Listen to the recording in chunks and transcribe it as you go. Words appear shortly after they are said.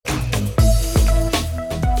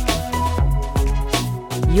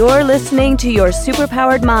You're listening to Your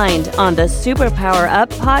Superpowered Mind on the Superpower Up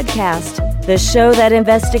podcast, the show that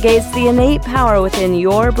investigates the innate power within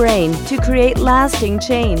your brain to create lasting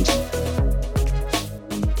change.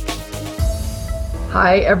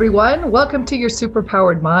 Hi, everyone. Welcome to Your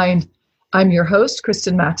Superpowered Mind. I'm your host,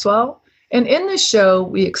 Kristen Maxwell, and in this show,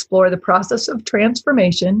 we explore the process of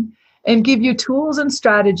transformation and give you tools and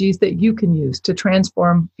strategies that you can use to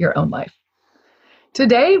transform your own life.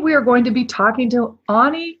 Today, we are going to be talking to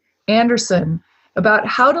Ani Anderson about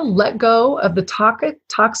how to let go of the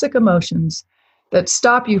toxic emotions that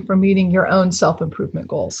stop you from meeting your own self-improvement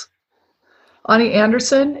goals. Ani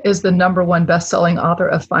Anderson is the #1 best-selling author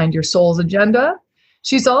of Find Your Soul's Agenda.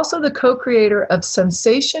 She's also the co-creator of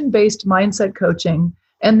Sensation-Based Mindset Coaching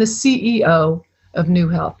and the CEO of New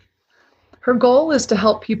Health. Her goal is to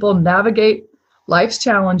help people navigate life's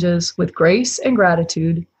challenges with grace and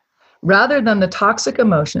gratitude, rather than the toxic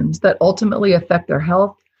emotions that ultimately affect their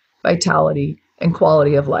health, vitality, and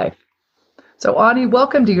quality of life. So, Ani,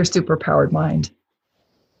 welcome to Your Superpowered Mind.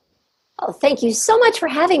 Oh, thank you so much for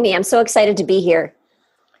having me. I'm so excited to be here.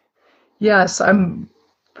 Yes, I'm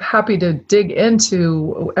happy to dig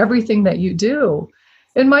into everything that you do.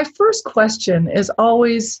 And my first question is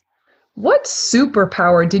always, what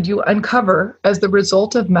superpower did you uncover as the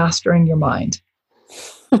result of mastering your mind?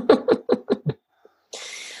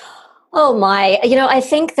 Oh my, I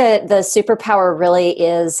think that the superpower really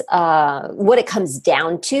is what it comes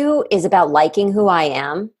down to is about liking who I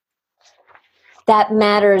am. That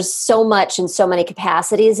matters so much in so many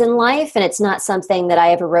capacities in life. And it's not something that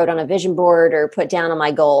I ever wrote on a vision board or put down on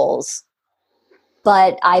my goals.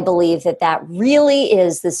 But I believe that that really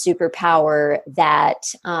is the superpower that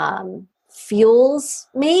fuels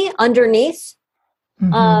me underneath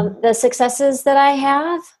the successes that I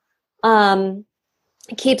have.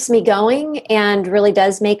 It keeps me going and really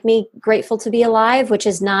does make me grateful to be alive, which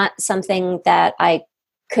is not something that I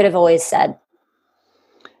could have always said.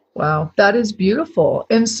 Wow, that is beautiful.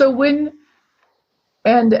 And so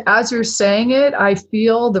as you're saying it, I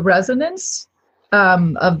feel the resonance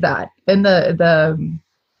of that and the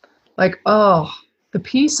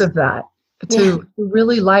piece of that to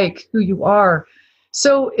really like who you are.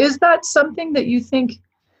 So is that something that you think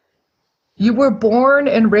you were born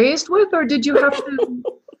and raised with, or did you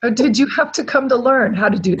have to come to learn how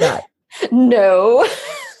to do that? No.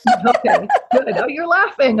 Okay, good. Oh, you're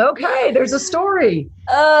laughing. Okay, there's a story.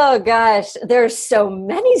 Oh gosh, there's so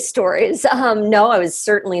many stories. No, I was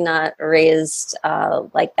certainly not raised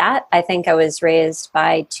like that. I think I was raised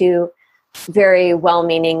by two very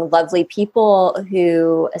well-meaning, lovely people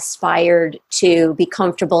who aspired to be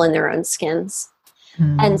comfortable in their own skins.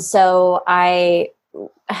 And so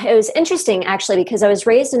it was interesting actually, because I was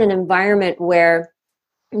raised in an environment where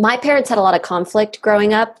my parents had a lot of conflict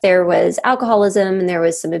growing up. There was alcoholism and there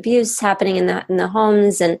was some abuse happening in the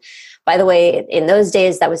homes. And by the way, in those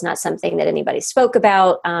days, that was not something that anybody spoke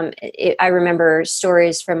about. I remember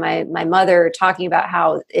stories from my mother talking about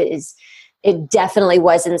how it definitely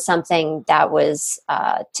wasn't something that was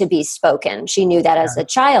to be spoken. She knew that as a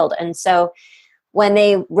child. And so when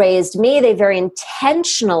they raised me, they very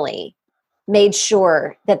intentionally made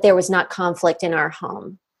sure that there was not conflict in our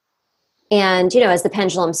home. And, as the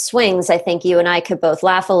pendulum swings, I think you and I could both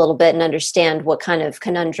laugh a little bit and understand what kind of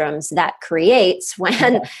conundrums that creates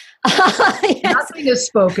when nothing is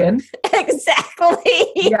spoken.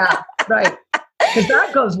 Exactly. Yeah, right. Because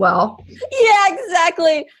that goes well. Yeah,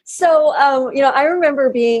 exactly. So, I remember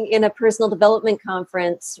being in a personal development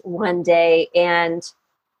conference one day, and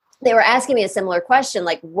they were asking me a similar question,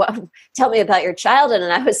 like, tell me about your childhood.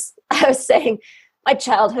 And I was saying, my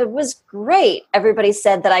childhood was great. Everybody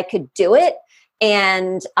said that I could do it.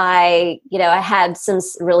 And I had some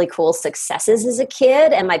really cool successes as a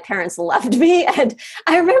kid, and my parents loved me. And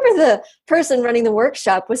I remember the person running the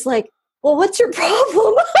workshop was like, well, what's your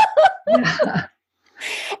problem? Yeah.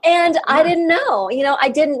 And I didn't know, I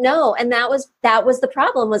didn't know. And that was the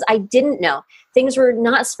problem, was I didn't know. Things were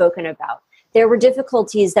not spoken about. There were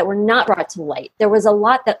difficulties that were not brought to light. There was a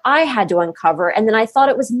lot that I had to uncover. And then I thought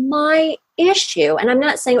it was my issue. And I'm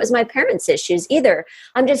not saying it was my parents' issues either.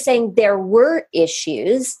 I'm just saying there were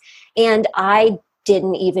issues and I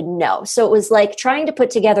didn't even know. So it was like trying to put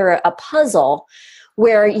together a puzzle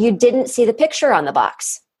where you didn't see the picture on the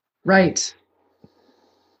box. Right.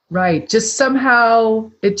 Right. Just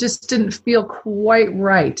somehow it just didn't feel quite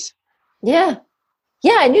right. Yeah.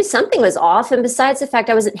 Yeah. I knew something was off. And besides the fact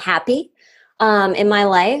I wasn't happy in my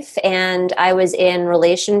life, and I was in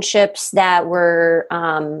relationships that were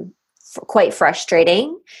quite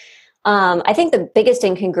frustrating. I think the biggest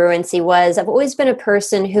incongruency was I've always been a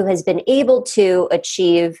person who has been able to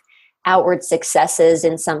achieve outward successes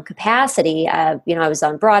in some capacity. I was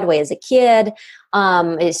on Broadway as a kid.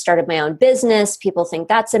 I started my own business. People think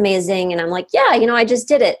that's amazing. And I'm like, yeah, I just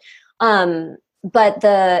did it. But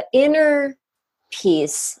the inner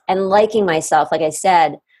peace and liking myself, like I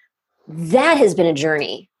said, that has been a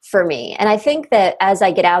journey for me. And I think that as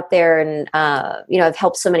I get out there and, I've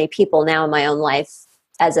helped so many people now in my own life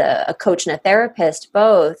as a coach and a therapist,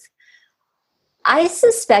 both, I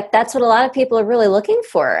suspect that's what a lot of people are really looking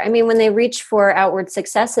for. I mean, when they reach for outward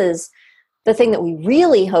successes, the thing that we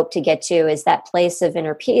really hope to get to is that place of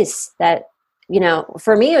inner peace that,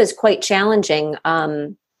 for me, it was quite challenging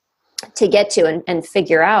to get to and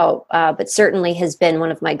figure out, but certainly has been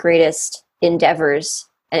one of my greatest endeavors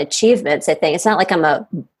and achievements. I think it's not like I'm the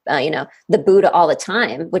Buddha all the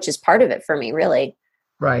time, which is part of it for me, really.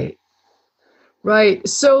 Right.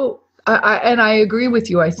 So, I agree with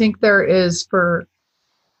you. I think there is for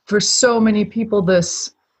so many people,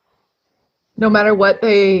 this, no matter what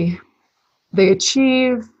they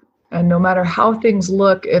achieve and no matter how things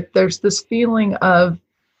look, if there's this feeling of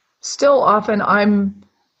still often I'm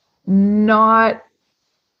not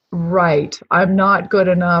right, I'm not good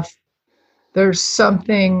enough, there's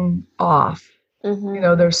something off,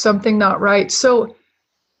 there's something not right. So,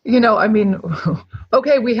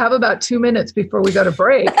 okay, we have about 2 minutes before we go to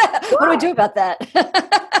break. What do we do about that?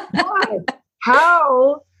 Why?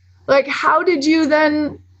 How did you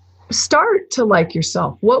then start to like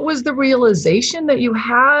yourself? What was the realization that you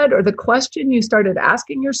had, or the question you started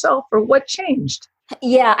asking yourself, or what changed?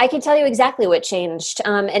 Yeah, I can tell you exactly what changed.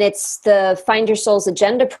 And it's the Find Your Soul's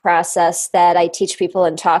Agenda process that I teach people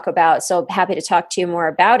and talk about. So I'm happy to talk to you more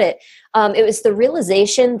about it. It was the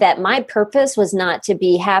realization that my purpose was not to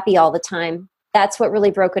be happy all the time. That's what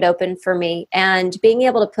really broke it open for me. And being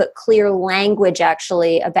able to put clear language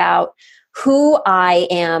actually about who I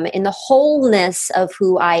am in the wholeness of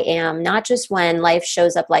who I am, not just when life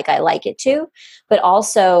shows up like I like it to, but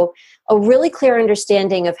also a really clear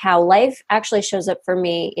understanding of how life actually shows up for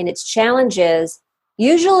me in its challenges,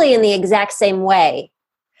 usually in the exact same way.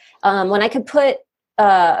 When I could put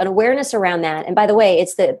an awareness around that, and by the way,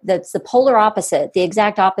 that's the polar opposite, the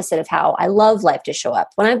exact opposite of how I love life to show up.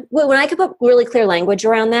 When I could put really clear language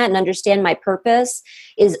around that and understand my purpose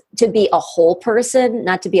is to be a whole person,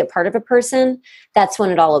 not to be a part of a person, that's when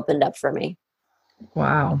it all opened up for me.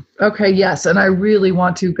 Wow. Okay. Yes. And I really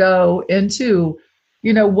want to go into,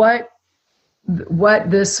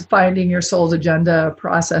 what this Finding Your Soul's Agenda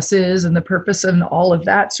process is and the purpose and all of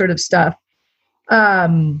that sort of stuff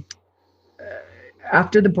after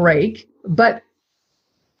the break. But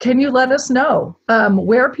can you let us know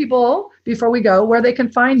where people, before we go, where they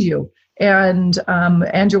can find you and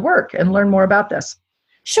your work and learn more about this?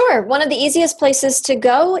 Sure. One of the easiest places to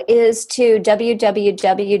go is to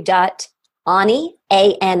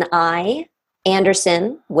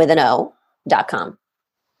www.AniAnderson.com.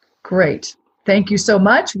 Great. Thank you so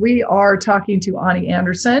much. We are talking to Ani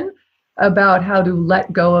Anderson about how to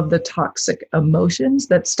let go of the toxic emotions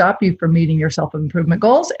that stop you from meeting your self-improvement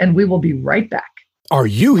goals, and we will be right back. Are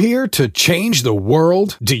you here to change the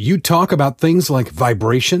world? Do you talk about things like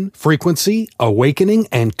vibration, frequency, awakening,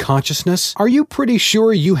 and consciousness? Are you pretty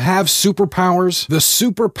sure you have superpowers? The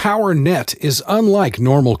Superpower Net is unlike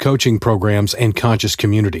normal coaching programs and conscious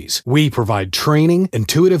communities. We provide training,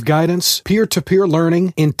 intuitive guidance, peer-to-peer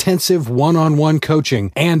learning, intensive one-on-one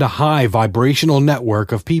coaching, and a high vibrational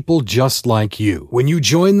network of people just like you. When you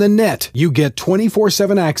join the net, you get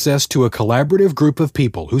 24/7 access to a collaborative group of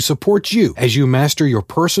people who support you as you master your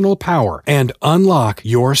personal power and unlock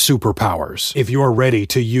your superpowers. If you're ready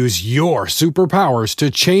to use your superpowers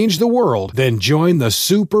to change the world, then join the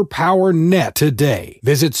Superpower Net today.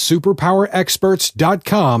 Visit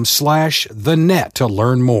superpowerexperts.com/thenet to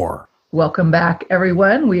learn more. Welcome back,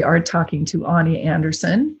 everyone. We are talking to Ani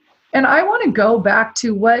Anderson. And I want to go back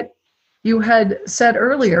to what you had said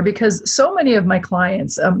earlier, because so many of my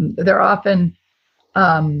clients, they're often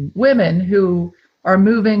women who are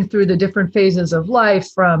moving through the different phases of life,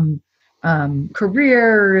 from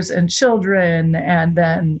careers and children and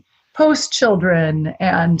then post-children.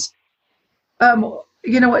 And,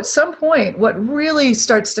 at some point, what really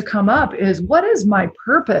starts to come up is, what is my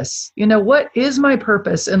purpose? What is my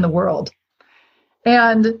purpose in the world?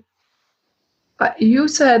 And you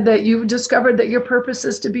said that you discovered that your purpose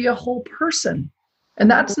is to be a whole person.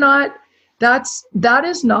 And that is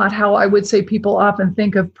not how I would say people often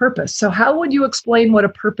think of purpose. So how would you explain what a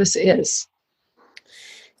purpose is?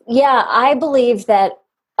 Yeah, I believe that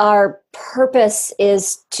our purpose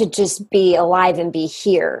is to just be alive and be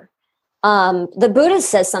here. The Buddha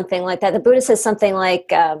says something like that. The Buddha says something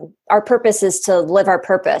like, our purpose is to live our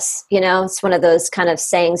purpose. It's one of those kind of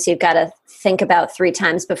sayings you've got to think about 3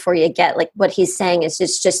 times before you get. Like, what he's saying is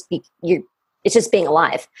it's just being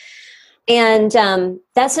alive. And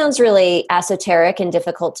that sounds really esoteric and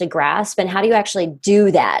difficult to grasp. And how do you actually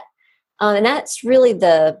do that? And that's really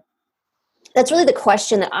the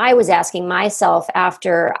question that I was asking myself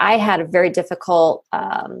after I had a very difficult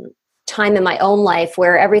time in my own life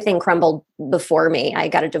where everything crumbled before me. I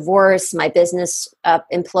got a divorce, my business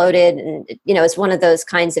imploded. And, it's one of those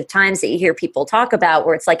kinds of times that you hear people talk about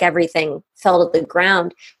where it's like everything fell to the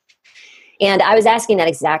ground. And I was asking that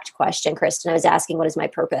exact question, Kristen. I was asking, what is my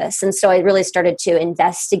purpose? And so I really started to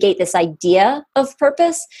investigate this idea of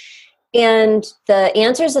purpose. And the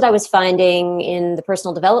answers that I was finding in the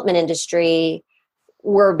personal development industry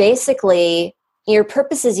were basically, your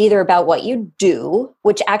purpose is either about what you do,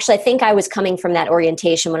 which actually I think I was coming from that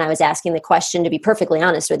orientation when I was asking the question, to be perfectly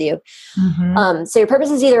honest with you. Mm-hmm. So your purpose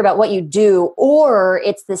is either about what you do, or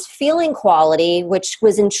it's this feeling quality, which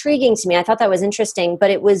was intriguing to me. I thought that was interesting, but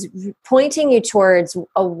it was pointing you towards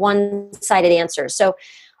a one-sided answer. So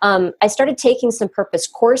I started taking some purpose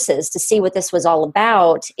courses to see what this was all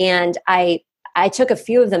about. And I took a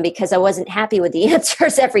few of them because I wasn't happy with the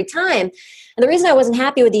answers every time. And the reason I wasn't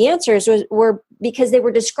happy with the answers were because they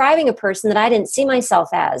were describing a person that I didn't see myself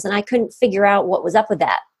as, and I couldn't figure out what was up with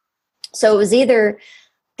that. So it was either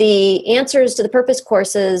the answers to the purpose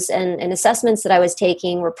courses and assessments that I was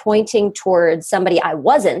taking were pointing towards somebody I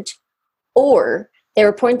wasn't, or they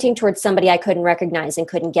were pointing towards somebody I couldn't recognize and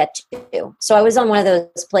couldn't get to. So I was on one of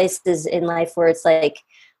those places in life where it's like,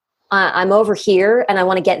 I'm over here and I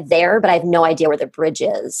want to get there, but I have no idea where the bridge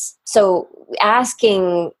is. So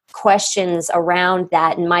asking questions around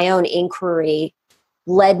that and my own inquiry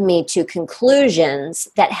led me to conclusions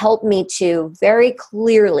that helped me to very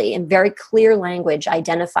clearly, in very clear language,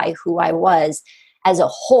 identify who I was as a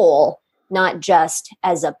whole, not just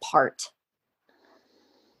as a part.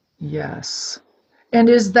 Yes. And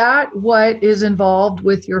is that what is involved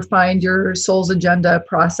with your Find Your Soul's Agenda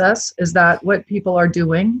process? Is that what people are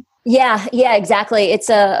doing? Yeah, exactly. It's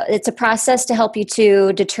a process to help you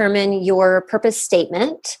to determine your purpose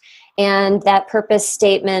statement. And that purpose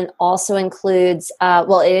statement also includes,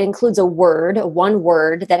 it includes one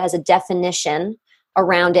word that has a definition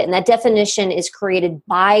around it. And that definition is created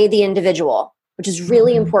by the individual, which is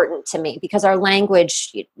really important to me because our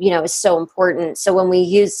language, is so important. So when we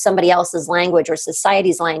use somebody else's language or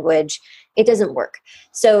society's language, it doesn't work.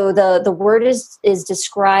 So the word is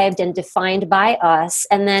described and defined by us.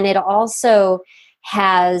 And then it also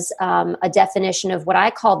has a definition of what I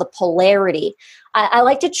call the polarity. I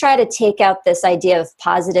like to try to take out this idea of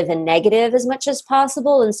positive and negative as much as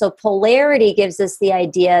possible. And so polarity gives us the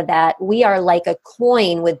idea that we are like a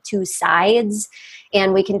coin with 2 sides,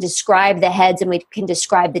 and we can describe the heads and we can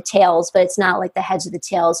describe the tails, but it's not like the heads or the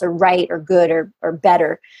tails are right or good or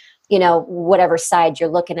better, whatever side you're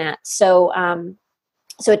looking at. So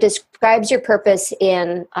it describes your purpose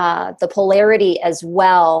in the polarity as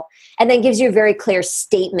well, and then gives you a very clear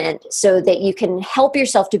statement so that you can help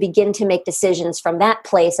yourself to begin to make decisions from that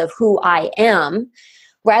place of who I am,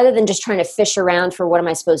 rather than just trying to fish around for what am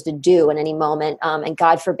I supposed to do in any moment. And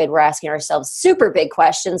God forbid we're asking ourselves super big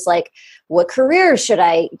questions like, what career should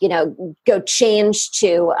I, go change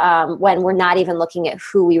to, when we're not even looking at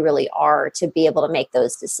who we really are to be able to make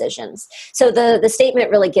those decisions. So the statement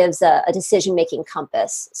really gives a decision-making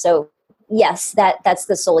compass. So yes, that's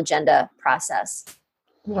the Soul Agenda process.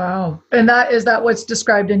 Wow. And is that what's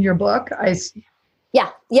described in your book?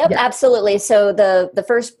 Yeah. Absolutely. So the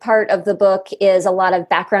first part of the book is a lot of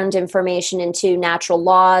background information into natural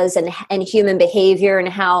laws and human behavior and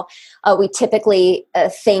how we typically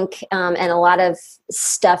think, and a lot of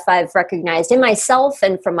stuff I've recognized in myself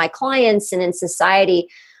and from my clients and in society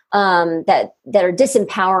that are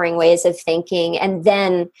disempowering ways of thinking. And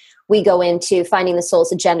then we go into finding the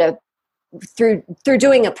soul's agenda through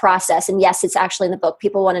doing a process. And yes, it's actually in the book.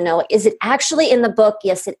 People want to know, is it actually in the book?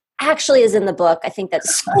 Yes, it actually is in the book. I think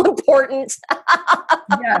that's so important.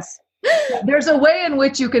 Yes. There's a way in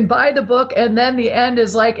which you can buy the book and then the end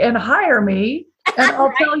is like, and hire me and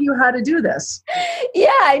I'll tell you how to do this.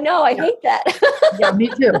 Yeah, I know. I hate that. Yeah,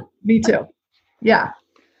 me too. Yeah.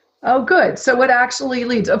 Oh, good. So what actually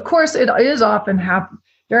leads? Of course, it is often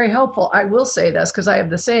very helpful. I will say this because I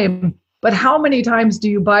have the same. But how many times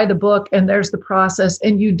do you buy the book and there's the process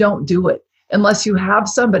and you don't do it unless you have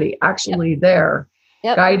somebody actually there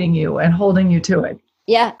guiding you and holding you to it?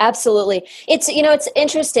 Yeah, absolutely. It's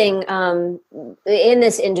interesting in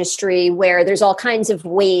this industry where there's all kinds of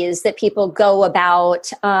ways that people go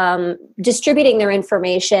about distributing their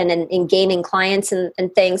information and gaining clients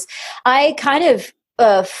and things. I kind of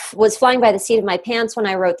was flying by the seat of my pants when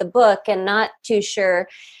I wrote the book and not too sure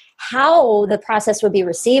how the process would be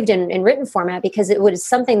received in written format, because it was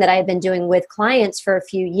something that I had been doing with clients for a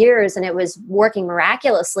few years and it was working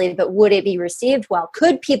miraculously. But would it be received well?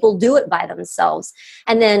 Could people do it by themselves?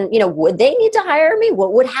 And then, would they need to hire me?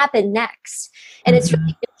 What would happen next? And it's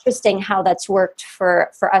really interesting how that's worked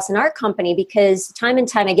for us in our company, because time and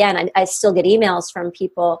time again, I still get emails from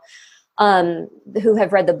people who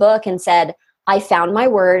have read the book and said, I found my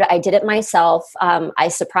word. I did it myself. I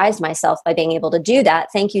surprised myself by being able to do that.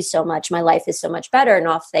 Thank you so much. My life is so much better. And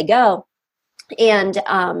off they go. And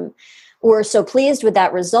we're so pleased with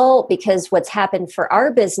that result, because what's happened for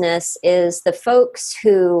our business is the folks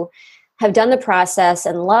who have done the process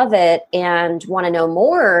and love it and want to know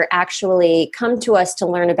more actually come to us to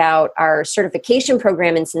learn about our certification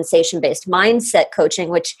program in sensation-based mindset coaching,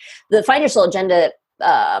 which the Find Your Soul Agenda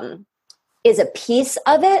is a piece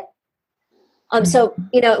of it. So,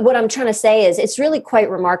 what I'm trying to say is it's really quite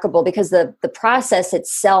remarkable, because the process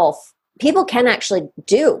itself, people can actually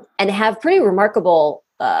do and have pretty remarkable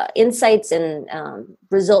insights and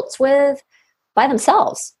results with by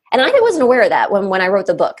themselves. And I wasn't aware of that when I wrote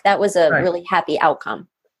the book. That was a really happy outcome.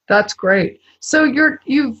 That's great. So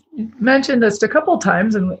you've mentioned this a couple of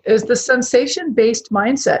times, and is the sensation-based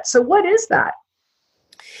mindset. So what is that?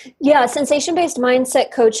 Yeah, sensation-based mindset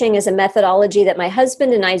coaching is a methodology that my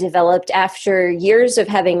husband and I developed after years of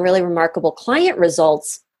having really remarkable client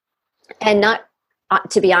results. And not,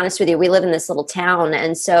 to be honest with you, we live in this little town.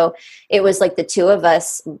 And so it was like the two of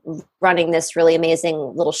us running this really amazing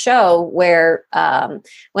little show where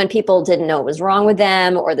when people didn't know what was wrong with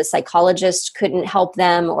them, or the psychologist couldn't help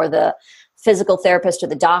them, or the physical therapist or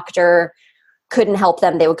the doctor couldn't help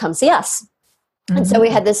them, they would come see us. And so we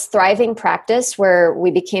had this thriving practice where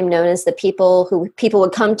we became known as the people who people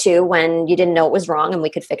would come to when you didn't know what was wrong, and we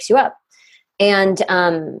could fix you up. And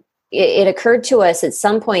it occurred to us at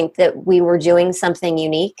some point that we were doing something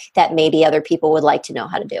unique that maybe other people would like to know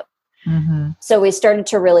how to do. So we started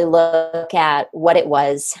to really look at what it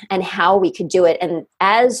was and how we could do it. And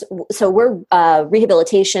so we're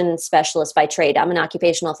rehabilitation specialists by trade. I'm an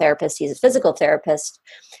occupational therapist. He's a physical therapist.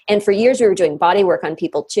 And for years we were doing body work on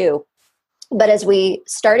people too. But as we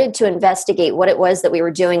started to investigate what it was that we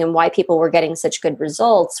were doing and why people were getting such good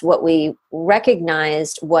results, what we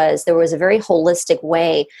recognized was there was a very holistic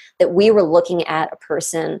way that we were looking at a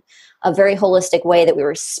person, a very holistic way that we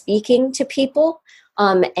were speaking to people.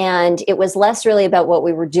 And it was less really about what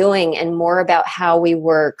we were doing and more about how we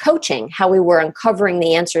were coaching, how we were uncovering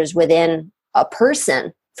the answers within a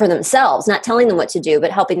person for themselves, not telling them what to do, but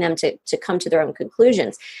helping them to come to their own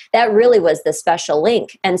conclusions. That really was the special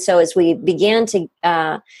link. And so as we began to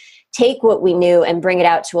take what we knew and bring it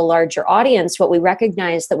out to a larger audience, what we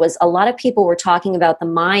recognized that was a lot of people were talking about the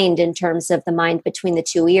mind in terms of the mind between the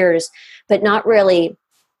two ears, but not really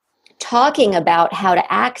talking about how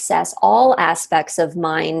to access all aspects of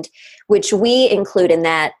mind, which we include in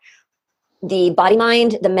that the body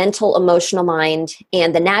mind, the mental, emotional mind,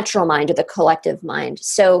 and the natural mind, or the collective mind.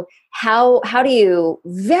 So how do you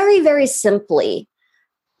very, very simply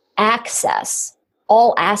access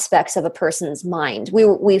all aspects of a person's mind?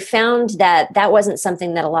 We found that wasn't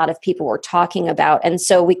something that a lot of people were talking about. And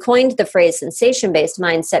so we coined the phrase sensation-based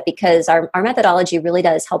mindset, because our methodology really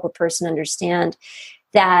does help a person understand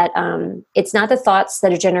that it's not the thoughts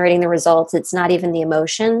that are generating the results. It's not even the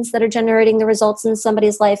emotions that are generating the results in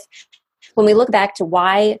somebody's life. When we look back to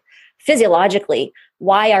why, physiologically,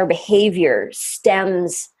 why our behavior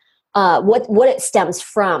stems, what it stems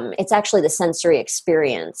from, it's actually the sensory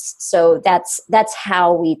experience. So that's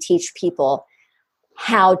how we teach people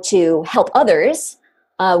how to help others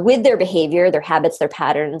with their behavior, their habits, their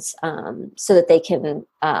patterns, so that they can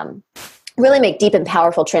really make deep and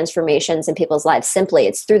powerful transformations in people's lives. Simply,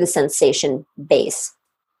 it's through the sensation base.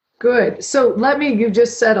 Good. So you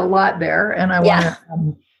just said a lot there, and I want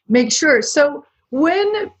to make sure. So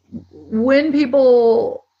when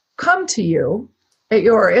people come to you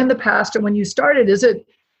in the past, or when you started, is it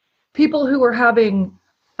people who are having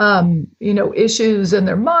issues in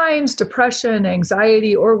their minds, depression,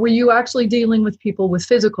 anxiety, or were you actually dealing with people with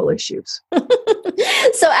physical issues?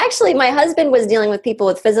 So actually, my husband was dealing with people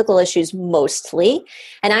with physical issues mostly,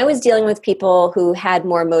 and I was dealing with people who had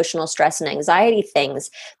more emotional stress and anxiety things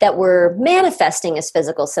that were manifesting as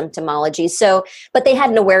physical symptomology. So, but they had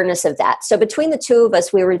an awareness of that. So between the two of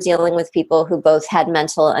us, we were dealing with people who both had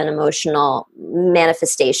mental and emotional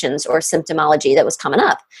manifestations or symptomology that was coming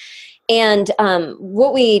up. And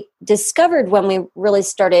what we discovered when we really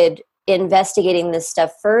started investigating this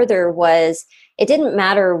stuff further was it didn't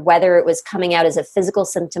matter whether it was coming out as a physical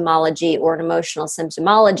symptomology or an emotional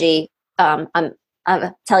symptomology. I'll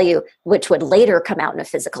tell you which would later come out in a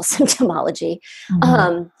physical symptomology.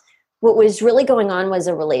 Mm-hmm. What was really going on was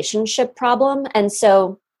a relationship problem. And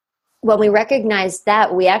so when we recognized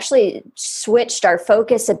that, we actually switched our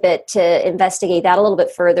focus a bit to investigate that a little bit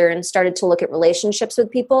further and started to look at relationships with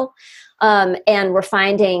people. And we're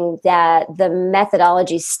finding that the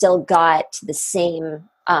methodology still got the same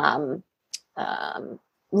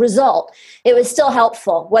result. It was still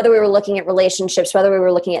helpful, whether we were looking at relationships, whether we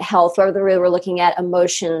were looking at health, whether we were looking at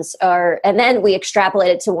emotions, and then we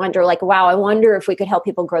extrapolated to wonder like, wow, I wonder if we could help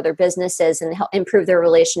people grow their businesses and help improve their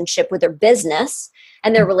relationship with their business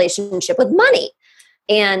and their relationship with money.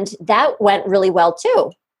 And that went really well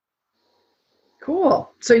too. Cool.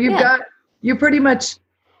 So you pretty much,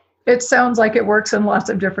 it sounds like it works in lots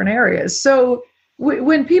of different areas. So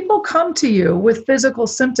when people come to you with physical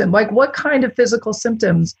symptoms, like what kind of physical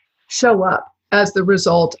symptoms show up as the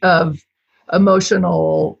result of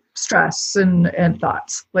emotional stress and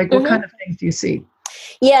thoughts? Like what kind of things do you see?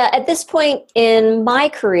 Yeah, at this point in my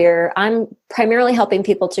career, I'm primarily helping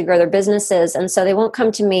people to grow their businesses. And so they won't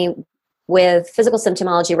come to me with physical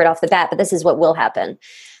symptomology right off the bat, but this is what will happen.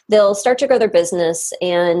 They'll start to grow their business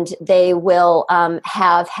and they will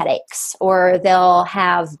have headaches, or they'll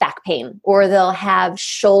have back pain, or they'll have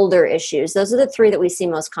shoulder issues. Those are the three that we see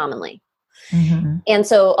most commonly. Mm-hmm. And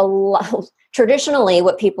so traditionally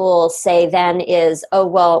what people say then is, oh,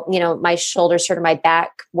 well, my shoulders hurt or my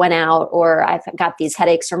back went out, or I've got these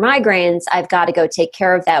headaches or migraines. I've got to go take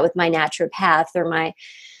care of that with my naturopath or my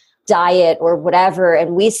diet or whatever.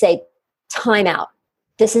 And we say, time out.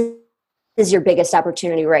 This is your biggest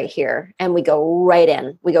opportunity right here. And we go right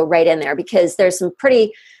in. We go right in there because there's some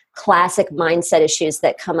pretty classic mindset issues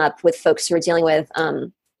that come up with folks who are dealing with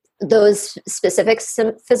those specific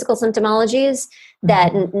physical symptomologies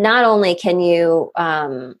that not only can you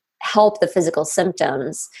help the physical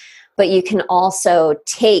symptoms, but you can also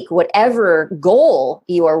take whatever goal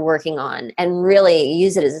you are working on and really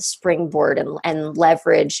use it as a springboard and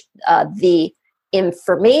leverage the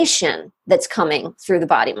information that's coming through the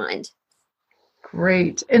body-mind.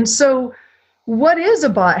 Great. And so what is a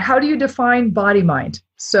body? How do you define body-mind?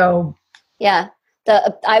 So yeah.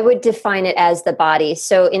 I would define it as the body.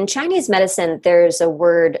 So in Chinese medicine, there's a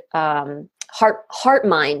word, heart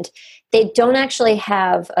mind. They don't actually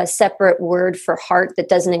have a separate word for heart that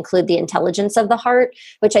doesn't include the intelligence of the heart,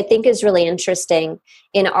 which I think is really interesting.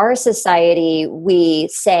 In our society, we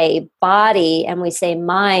say body and we say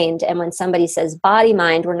mind. And when somebody says body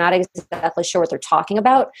mind, we're not exactly sure what they're talking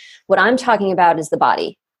about. What I'm talking about is the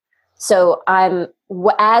body. So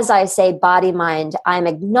as I say body mind, I'm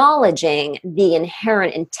acknowledging the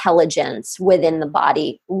inherent intelligence within the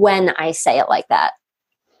body when I say it like that.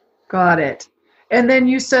 Got it. And then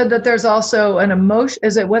you said that there's also an emotion.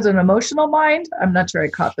 Was it an emotional mind? I'm not sure I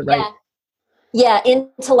caught the right. Yeah,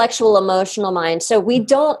 intellectual, emotional mind. So we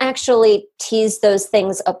don't actually tease those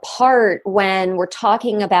things apart when we're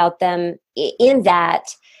talking about them in that.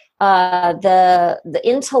 The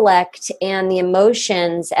intellect and the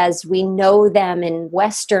emotions as we know them in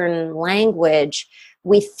Western language,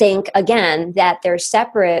 we think, again, that they're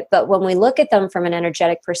separate. But when we look at them from an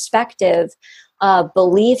energetic perspective,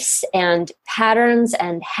 beliefs and patterns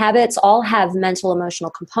and habits all have mental, emotional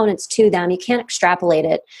components to them. You can't extrapolate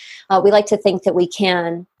it. We like to think that we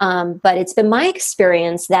can. But it's been my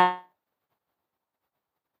experience that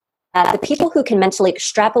the people who can mentally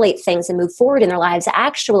extrapolate things and move forward in their lives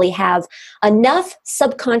actually have enough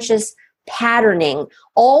subconscious patterning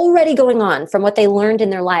already going on from what they learned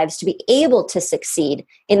in their lives to be able to succeed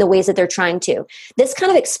in the ways that they're trying to. This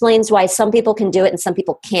kind of explains why some people can do it and some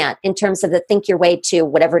people can't in terms of the think your way to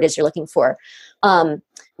whatever it is you're looking for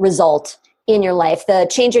result in your life, the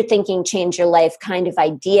change your thinking, change your life kind of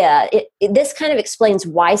idea. This kind of explains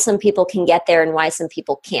why some people can get there and why some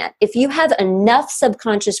people can't. If you have enough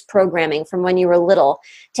subconscious programming from when you were little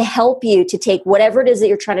to help you to take whatever it is that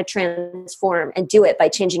you're trying to transform and do it by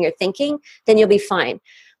changing your thinking, then you'll be fine.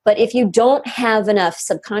 But if you don't have enough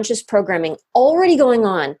subconscious programming already going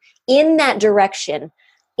on in that direction,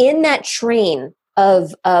 in that train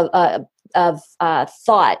of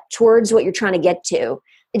thought towards what you're trying to get to,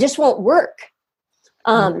 it just won't work.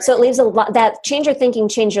 So it leaves a lot, that change your thinking,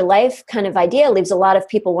 change your life kind of idea leaves a lot of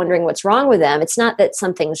people wondering what's wrong with them. It's not that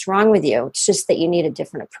something's wrong with you. It's just that you need a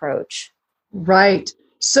different approach. Right.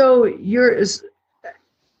 So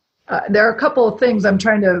there are a couple of things I'm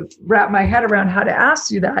trying to wrap my head around how to ask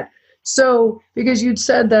you that. So, because you'd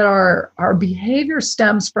said that our behavior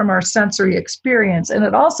stems from our sensory experience, and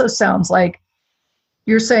it also sounds like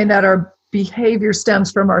you're saying that our behavior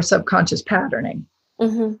stems from our subconscious patterning.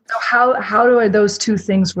 Mm-hmm. So how are those two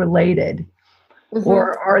things related? Mm-hmm.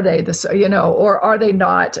 Or are they or are they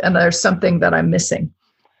not? And there's something that I'm missing.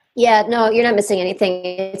 Yeah, no, you're not missing anything.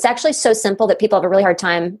 It's actually so simple that people have a really hard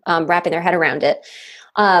time wrapping their head around it.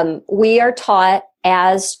 We are taught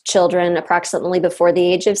as children, approximately before the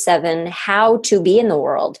age of 7, how to be in the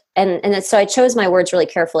world. And so I chose my words really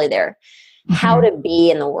carefully there. Mm-hmm. How to be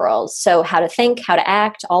in the world. So how to think, how to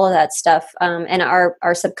act, all of that stuff. And our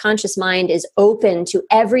subconscious mind is open to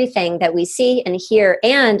everything that we see and hear,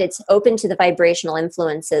 and it's open to the vibrational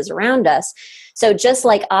influences around us. So just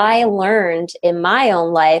like I learned in my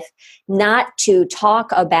own life not to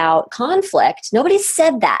talk about conflict, nobody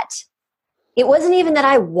said that. It wasn't even that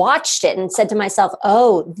I watched it and said to myself,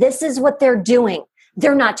 oh, this is what they're doing.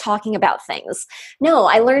 They're not talking about things. No,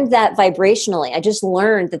 I learned that vibrationally. I just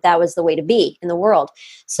learned that that was the way to be in the world.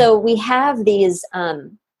 So we have these,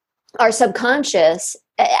 our subconscious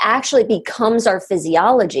actually becomes our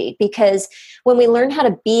physiology, because when we learn how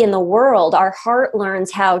to be in the world, our heart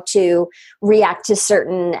learns how to react to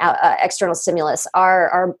certain external stimulus.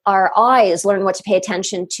 Our eyes learn what to pay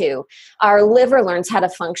attention to. Our liver learns how to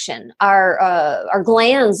function. Our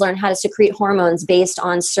glands learn how to secrete hormones based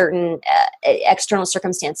on certain external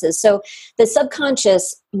circumstances. So the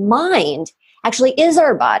subconscious mind actually is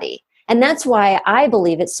our body. And that's why I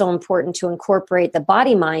believe it's so important to incorporate the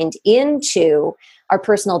body mind into our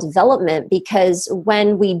personal development, because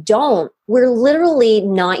when we don't, we're literally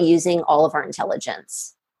not using all of our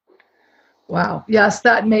intelligence. Wow. Yes,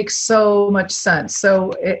 that makes so much sense.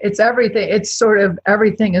 So it's everything. It's sort of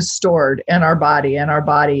everything is stored in our body, and our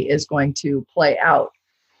body is going to play out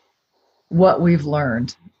what we've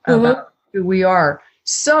learned about who we are.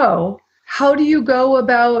 So how do you go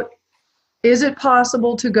about, is it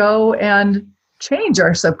possible to go and change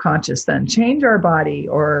our subconscious then, change our body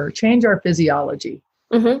or change our physiology?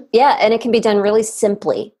 Mm-hmm. Yeah, and it can be done really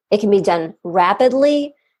simply. It can be done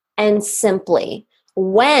rapidly and simply.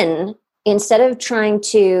 When, instead of trying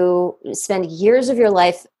to spend years of your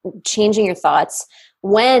life changing your thoughts,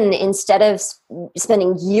 when instead of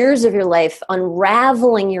spending years of your life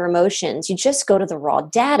unraveling your emotions, you just go to the raw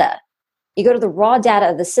data. You go to the raw data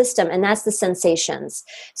of the system, and that's the sensations.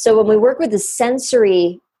 So when we work with the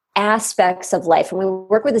sensory aspects of life, when we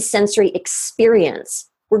work with the sensory experience,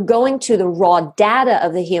 we're going to the raw data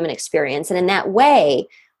of the human experience. And in that way,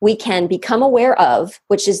 we can become aware of,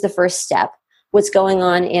 which is the first step, what's going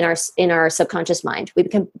on in our subconscious mind. We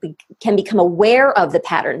can become aware of the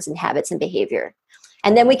patterns and habits and behavior.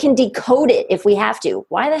 And then we can decode it if we have to.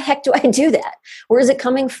 Why the heck do I do that? Where is it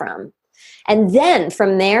coming from? And then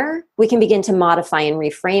from there, we can begin to modify and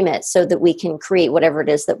reframe it so that we can create whatever it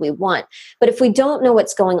is that we want. But if we don't know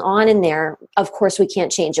what's going on in there, of course, we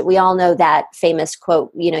can't change it. We all know that famous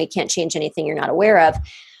quote, you can't change anything you're not aware of.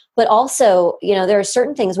 But also, there are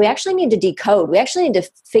certain things we actually need to decode. We actually need to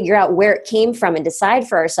figure out where it came from and decide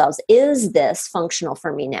for ourselves, is this functional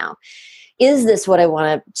for me now? Is this what I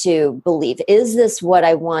want to believe? Is this what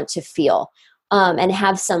I want to feel? And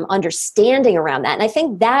have some understanding around that. And I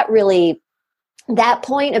think that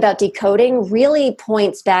point about decoding really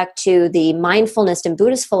points back to the mindfulness and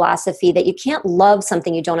Buddhist philosophy that you can't love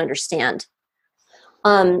something you don't understand.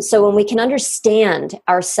 So when we can understand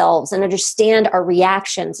ourselves and understand our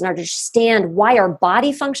reactions and understand why our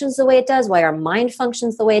body functions the way it does, why our mind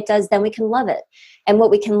functions the way it does, then we can love it. And what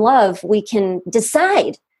we can love, we can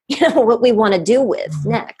decide, what we want to do with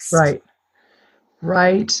next.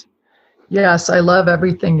 Right. Yes, I love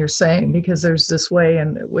everything you're saying, because there's this way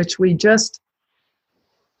in which we just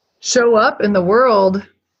show up in the world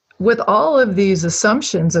with all of these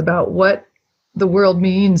assumptions about what the world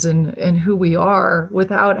means and who we are,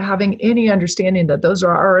 without having any understanding that those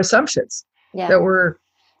are our assumptions. And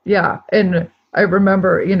I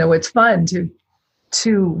remember, it's fun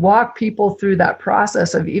to walk people through that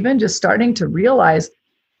process of even just starting to realize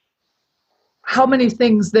how many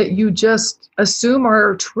things that you just assume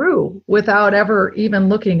are true without ever even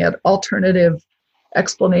looking at alternative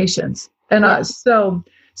explanations. And so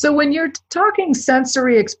when you're talking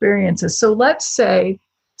sensory experiences, so let's say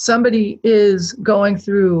somebody is going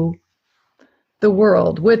through the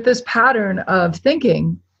world with this pattern of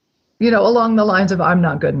thinking, along the lines of, I'm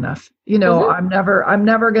not good enough. I'm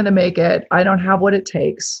never going to make it. I don't have what it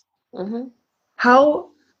takes. Mm-hmm.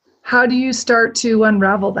 How do you start to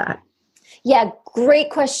unravel that? Yeah, great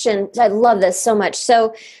question. I love this so much.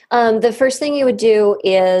 So the first thing you would do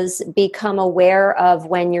is become aware of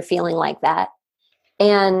when you're feeling like that.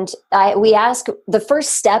 And we ask, the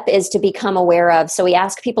first step is to become aware of. So we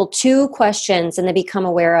ask people 2 questions in the become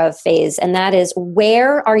aware of phase. And that is,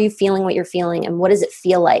 where are you feeling what you're feeling? And what does it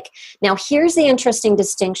feel like? Now, here's the interesting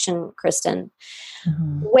distinction, Kristen.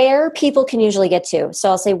 Mm-hmm. Where people can usually get to. So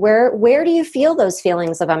I'll say, where do you feel those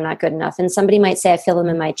feelings of I'm not good enough? And somebody might say, I feel them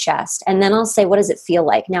in my chest. And then I'll say, what does it feel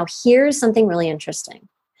like? Now, here's something really interesting.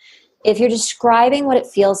 If you're describing what it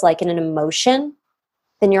feels like in an emotion,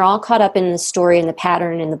 then you're all caught up in the story and the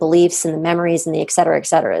pattern and the beliefs and the memories and the et cetera, et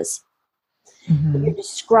ceteras. Mm-hmm. If you're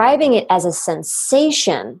describing it as a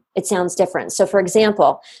sensation, it sounds different. So for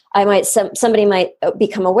example, somebody might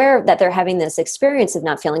become aware that they're having this experience of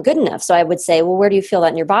not feeling good enough. So I would say, well, where do you feel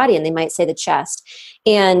that in your body? And they might say the chest.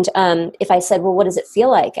 And if I said, well, what does it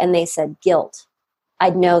feel like? And they said guilt,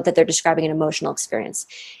 I'd know that they're describing an emotional experience.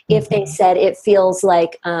 Mm-hmm. If they said it feels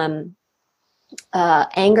like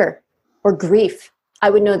anger or grief, I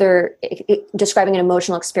would know they're describing an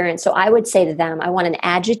emotional experience. So I would say to them, I want an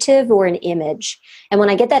adjective or an image. And when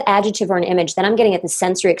I get that adjective or an image, then I'm getting at the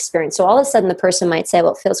sensory experience. So all of a sudden the person might say,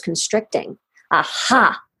 well, it feels constricting.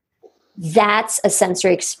 Aha, that's a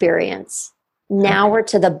sensory experience. Now we're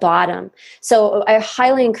to the bottom. So I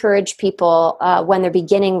highly encourage people when they're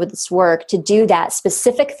beginning with this work to do that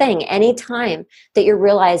specific thing anytime that you're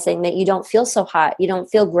realizing that you don't feel so hot, you don't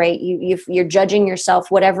feel great, you're judging yourself,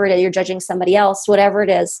 whatever it is, you're judging somebody else, whatever it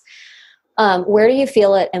is. Where do you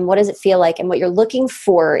feel it and what does it feel like? And what you're looking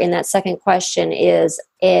for in that second question is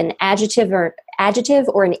an adjective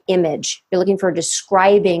or an image. You're looking for a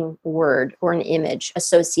describing word or an image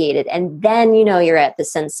associated. And then you're at the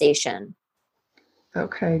sensation.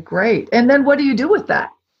 Okay, great. And then what do you do with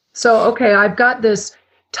that? So, okay, I've got this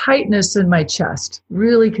tightness in my chest,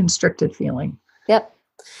 really constricted feeling. Yep.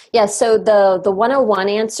 Yeah. So the 101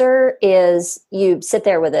 answer is you sit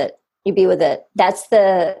there with it. You be with it. That's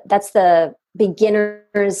the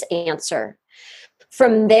beginner's answer.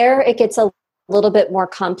 From there, it gets a little bit more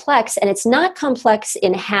complex, and it's not complex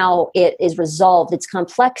in how it is resolved. It's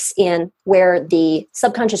complex in where the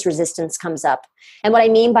subconscious resistance comes up. And what I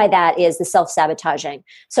mean by that is the self-sabotaging.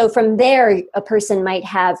 So from there, a person might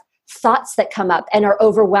have thoughts that come up and are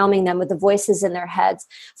overwhelming them with the voices in their heads.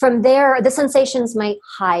 From there, the sensations might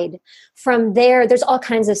hide. From there, there's all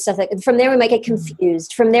kinds of stuff. From there, we might get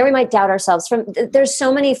confused. From there, we might doubt ourselves. There's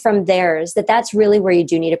so many from there's that's really where you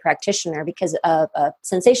do need a practitioner, because a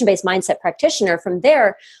sensation-based mindset practitioner from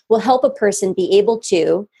there will help a person be able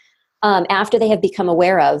to, after they have become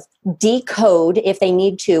aware of, decode, if they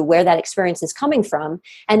need to, where that experience is coming from,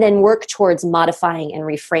 and then work towards modifying and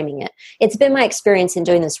reframing it. It's been my experience in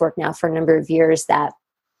doing this work now for a number of years that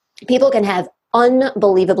people can have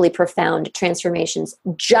unbelievably profound transformations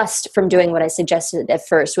just from doing what I suggested at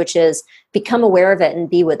first, which is become aware of it and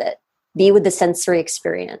be with it. Be with the sensory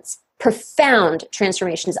experience. Profound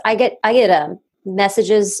transformations. I get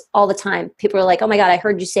messages all the time. People are like, oh my God, I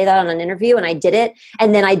heard you say that on an interview and I did it.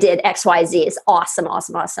 And then I did XYZ. It's awesome,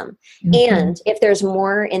 awesome, awesome. Mm-hmm. And if there's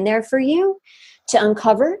more in there for you to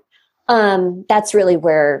uncover, that's really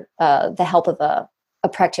where the help of a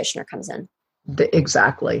practitioner comes in.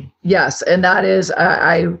 Exactly. Yes. And that is,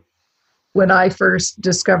 when I first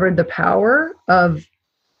discovered the power of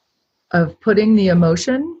putting the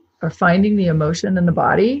emotion or finding the emotion in the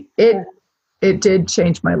body, it did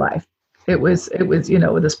change my life. It was,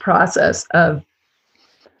 this process of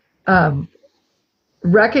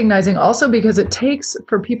recognizing, also because it takes,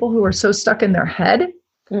 for people who are so stuck in their head.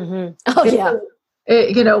 Mm-hmm. Oh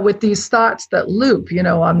yeah. With these thoughts that loop,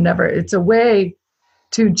 it's a way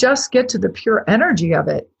to just get to the pure energy of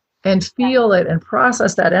it and feel it and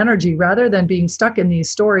process that energy, rather than being stuck in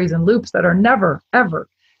these stories and loops that are never, ever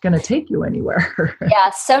going to take you anywhere. Yeah,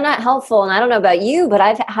 so not helpful. And I don't know about you, but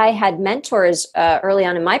I had mentors early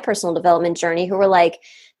on in my personal development journey who were like,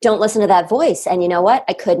 don't listen to that voice. And you know what?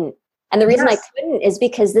 I couldn't. And the reason I couldn't is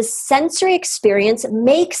because this sensory experience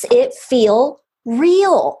makes it feel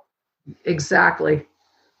real. Exactly.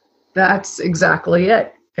 That's exactly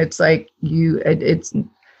it. It's like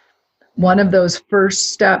one of those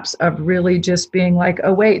first steps of really just being like,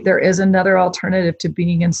 oh, wait, there is another alternative to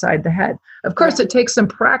being inside the head. Of course, it takes some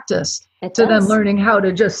practice then learning how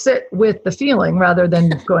to just sit with the feeling rather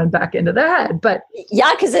than going back into the head. But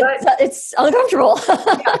yeah, because it's uncomfortable.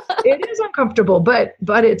 Yeah, it is uncomfortable, but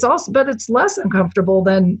it's less uncomfortable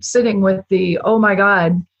than sitting with the, oh my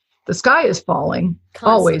God, the sky is falling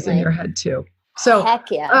constantly. Always in your head too. So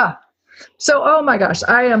heck yeah. So, oh my gosh,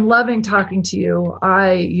 I am loving talking to you.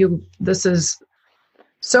 This is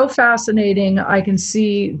so fascinating. I can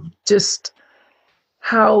see just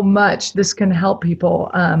how much this can help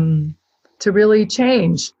people to really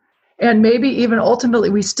change. And maybe even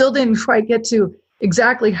ultimately, we still didn't quite get to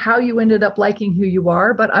exactly how you ended up liking who you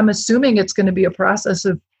are, but I'm assuming it's going to be a process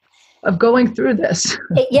of going through this.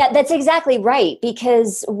 Yeah, that's exactly right.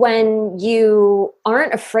 Because when you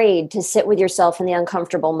aren't afraid to sit with yourself in the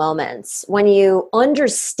uncomfortable moments, when you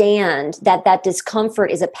understand that discomfort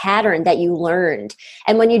is a pattern that you learned,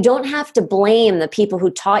 and when you don't have to blame the people who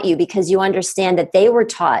taught you because you understand that they were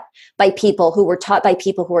taught by people who were taught by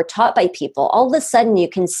people who were taught by people, all of a sudden you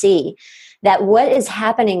can see that what is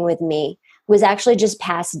happening with me was actually just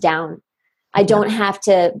passed down. I don't have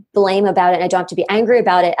to blame about it. I don't have to be angry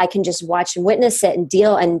about it. I can just watch and witness it and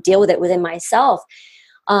deal with it within myself.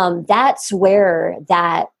 That's where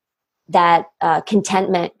that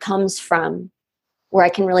contentment comes from, where I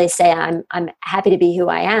can really say I'm happy to be who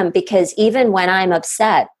I am. Because even when I'm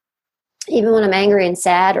upset, even when I'm angry and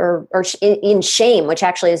sad or in shame, which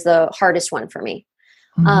actually is the hardest one for me,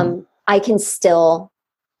 I can still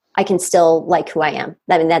like who I am.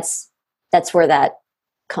 I mean, that's where that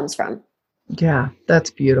comes from. Yeah,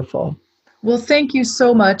 that's beautiful. Well, thank you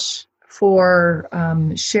so much for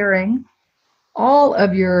sharing all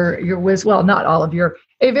of your wisdom. Well, not all of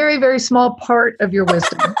a very, very small part of your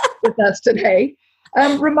wisdom with us today.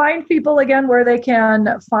 Remind people again where they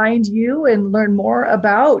can find you and learn more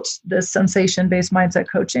about this sensation-based mindset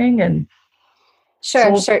coaching and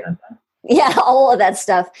Sure. Yeah, all of that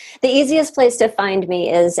stuff. The easiest place to find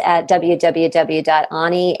me is at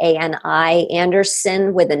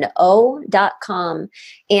www.AniAnderson.com.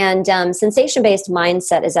 And Sensation-Based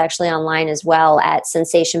Mindset is actually online as well at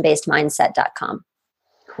sensationbasedmindset.com.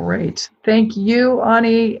 Great. Thank you,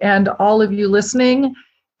 Ani, and all of you listening.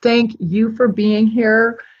 Thank you for being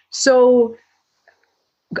here. So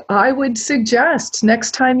I would suggest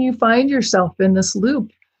next time you find yourself in this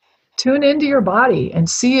loop, tune into your body and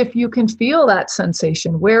see if you can feel that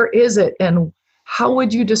sensation. Where is it? And how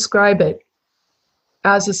would you describe it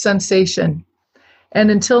as a sensation? And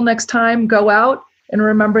until next time, go out and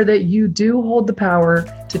remember that you do hold the power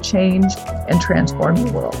to change and transform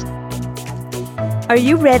your world. Are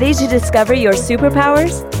you ready to discover your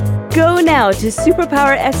superpowers? Go now to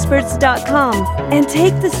superpowerexperts.com and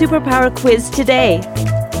take the superpower quiz today.